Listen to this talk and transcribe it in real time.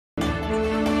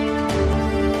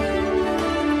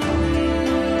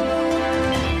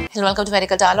Hello, welcome to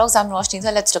Medical Dialogues. I'm Roshni.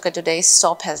 Let's look at today's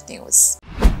top health news.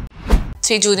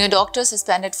 3 junior doctors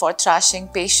suspended for thrashing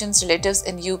patients' relatives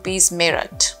in UP's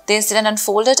Meerut. The incident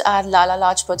unfolded at Lala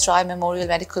Lajpat Memorial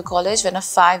Medical College when a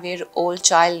 5-year-old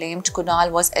child named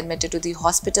Kunal was admitted to the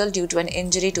hospital due to an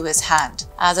injury to his hand.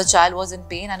 As the child was in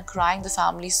pain and crying, the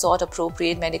family sought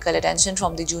appropriate medical attention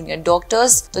from the junior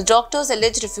doctors. The doctors'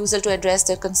 alleged refusal to address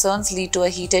their concerns led to a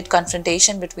heated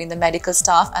confrontation between the medical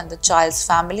staff and the child's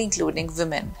family, including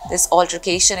women. This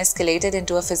altercation escalated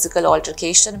into a physical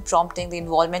altercation, prompting the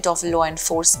involvement of law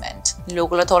enforcement.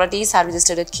 Local authorities have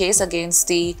registered a case against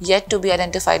the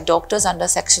yet-to-be-identified doctors under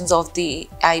sections of the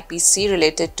IPC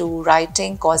related to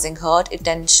writing, causing hurt,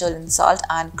 intentional insult,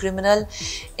 and criminal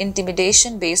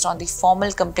intimidation based on the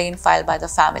formal complaint filed by the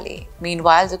family.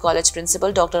 Meanwhile, the college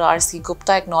principal, Dr. R.C.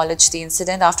 Gupta, acknowledged the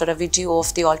incident after a video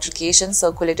of the altercation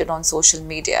circulated on social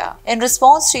media. In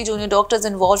response, 3 junior doctors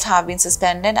involved have been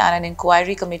suspended and an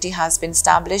inquiry committee has been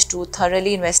established to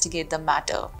thoroughly investigate the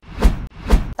matter.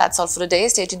 That's all for today.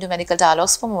 Stay tuned to Medical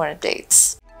Dialogues for more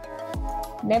updates.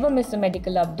 Never miss a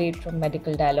medical update from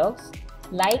Medical Dialogues.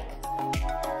 Like,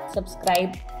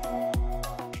 subscribe,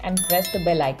 and press the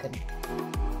bell icon.